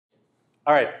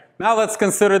All right, now let's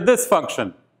consider this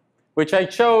function, which I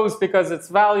chose because its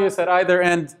values at either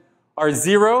end are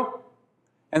 0.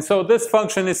 And so this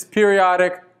function is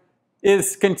periodic,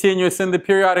 is continuous in the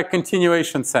periodic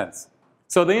continuation sense.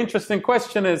 So the interesting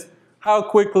question is, how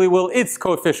quickly will its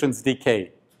coefficients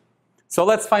decay? So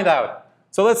let's find out.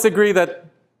 So let's agree that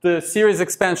the series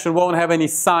expansion won't have any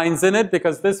signs in it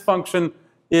because this function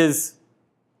is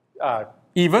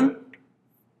even.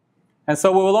 And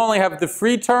so we will only have the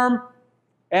free term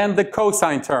and the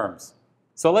cosine terms.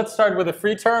 So let's start with the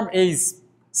free term. A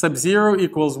sub 0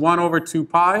 equals 1 over 2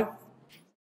 pi.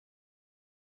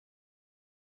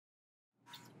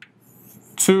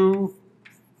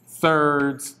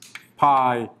 2/3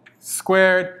 pi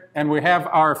squared. And we have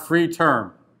our free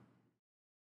term.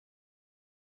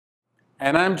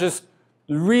 And I'm just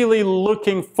really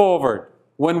looking forward,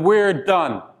 when we're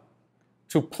done,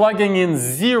 to plugging in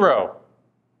 0.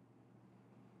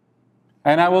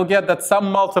 And I will get that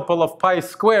some multiple of pi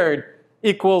squared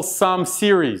equals some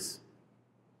series.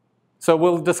 So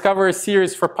we'll discover a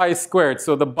series for pi squared.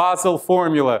 So the Basel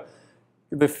formula,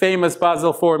 the famous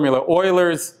Basel formula,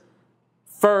 Euler's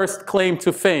first claim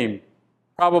to fame,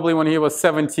 probably when he was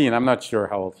 17. I'm not sure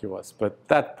how old he was, but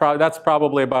that's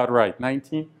probably about right.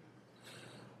 19?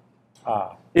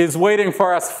 Is waiting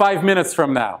for us 5 minutes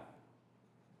from now.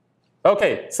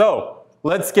 Okay, so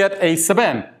let's get A sub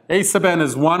n. A sub n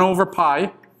is 1 over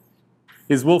pi.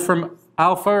 Is Wolfram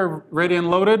alpha ready and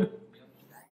loaded?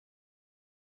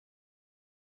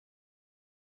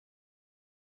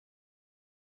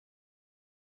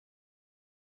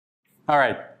 All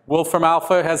right, Wolfram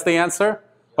alpha has the answer?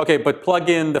 Okay, but plug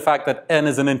in the fact that n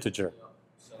is an integer.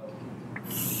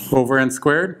 Over n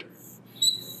squared.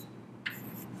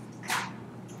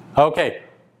 Okay.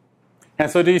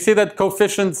 And so do you see that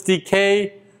coefficients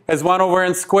decay as 1 over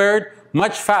n squared?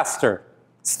 Much faster.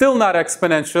 Still not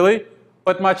exponentially,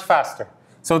 but much faster.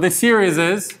 So the series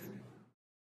is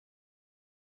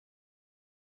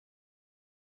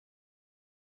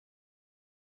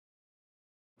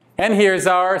and here's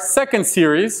our second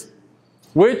series,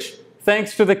 which,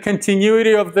 thanks to the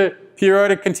continuity of the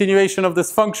periodic continuation of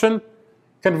this function,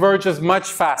 converges much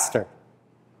faster.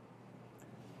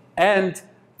 And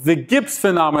the Gibbs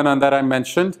phenomenon that I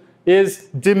mentioned is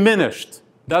diminished.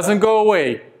 Doesn't go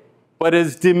away, but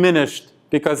is diminished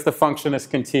because the function is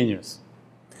continuous.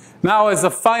 Now, as a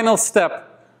final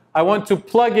step, I want to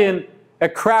plug in a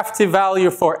crafty value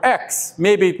for x.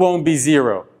 Maybe it won't be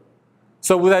 0.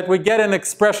 So that we get an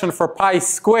expression for pi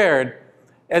squared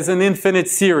as an infinite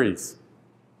series.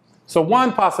 So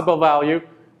one possible value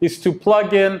is to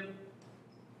plug in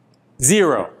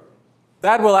 0.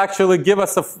 That will actually give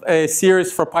us a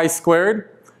series for pi squared.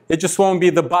 It just won't be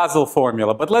the Basel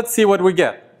formula. But let's see what we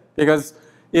get, because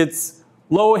it's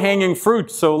low-hanging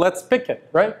fruit, so let's pick it,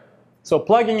 right? So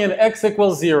plugging in x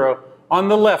equals 0. On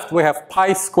the left, we have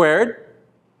pi squared.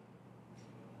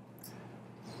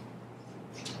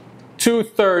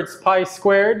 2/3 pi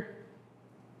squared.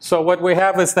 So what we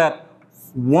have is that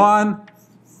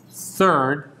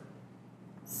 1/3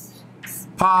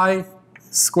 pi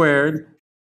squared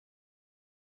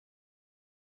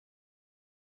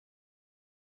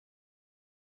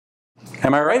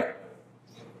Am I right?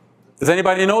 Does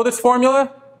anybody know this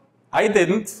formula? I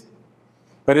didn't,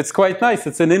 but it's quite nice.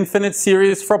 It's an infinite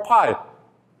series for pi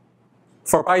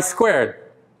squared.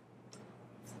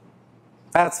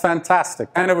 That's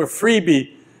fantastic. Kind of a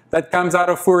freebie that comes out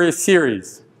of Fourier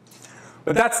series.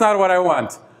 But that's not what I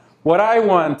want. What I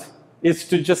want is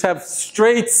to just have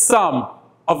straight sum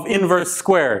of inverse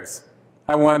squares.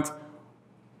 I want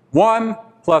 1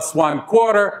 plus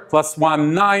 1/4 plus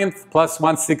 1/9 plus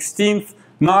 1/16,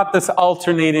 not this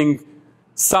alternating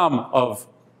sum of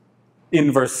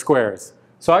inverse squares.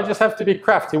 So I just have to be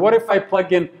crafty. What if I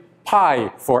plug in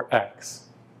pi for x?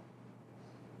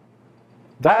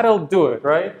 That'll do it,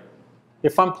 right?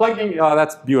 If I'm plugging, oh,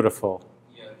 that's beautiful.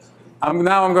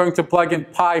 Now I'm going to plug in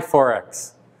pi for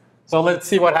x. So let's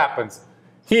see what happens.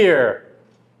 Here,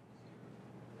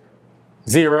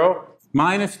 0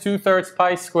 minus 2/3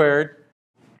 pi squared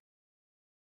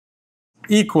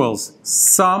equals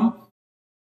sum.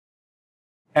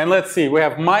 And let's see, we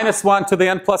have minus 1 to the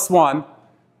n plus 1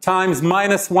 times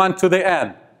minus 1 to the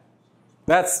n.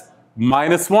 That's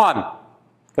minus 1,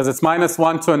 because it's minus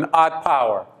 1 to an odd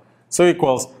power. So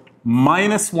equals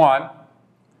minus 1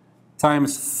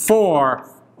 times 4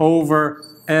 over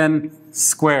n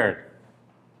squared.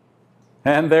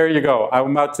 And there you go.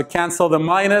 I'm about to cancel the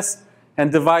minus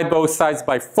and divide both sides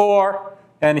by 4.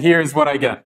 And here's what I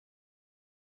get.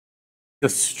 The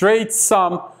straight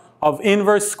sum of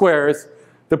inverse squares,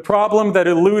 the problem that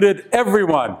eluded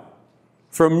everyone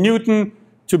from Newton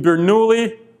to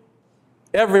Bernoulli,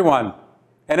 everyone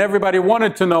and everybody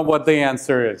wanted to know what the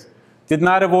answer is. Did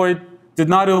not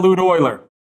elude Euler.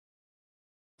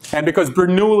 And because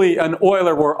Bernoulli and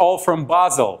Euler were all from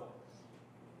Basel,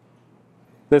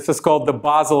 this is called the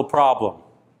Basel problem.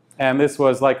 And this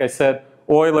was, like I said,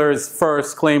 Euler's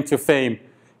first claim to fame.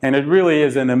 And it really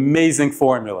is an amazing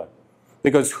formula.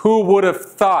 Because who would have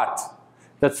thought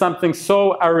that something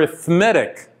so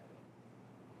arithmetic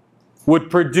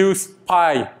would produce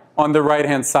pi on the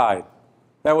right-hand side?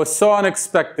 That was so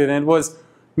unexpected, and was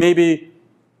maybe,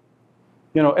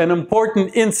 an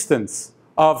important instance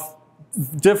of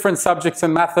different subjects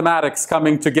in mathematics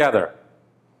coming together.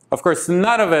 Of course,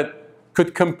 none of it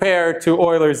could compare to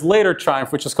Euler's later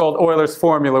triumph, which is called Euler's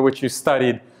formula, which you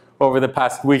studied over the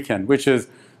past weekend, which is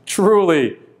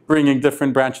truly bringing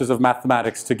different branches of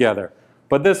mathematics together.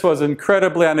 But this was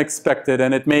incredibly unexpected,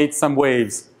 and it made some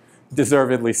waves,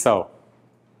 deservedly so.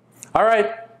 All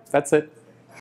right, that's it.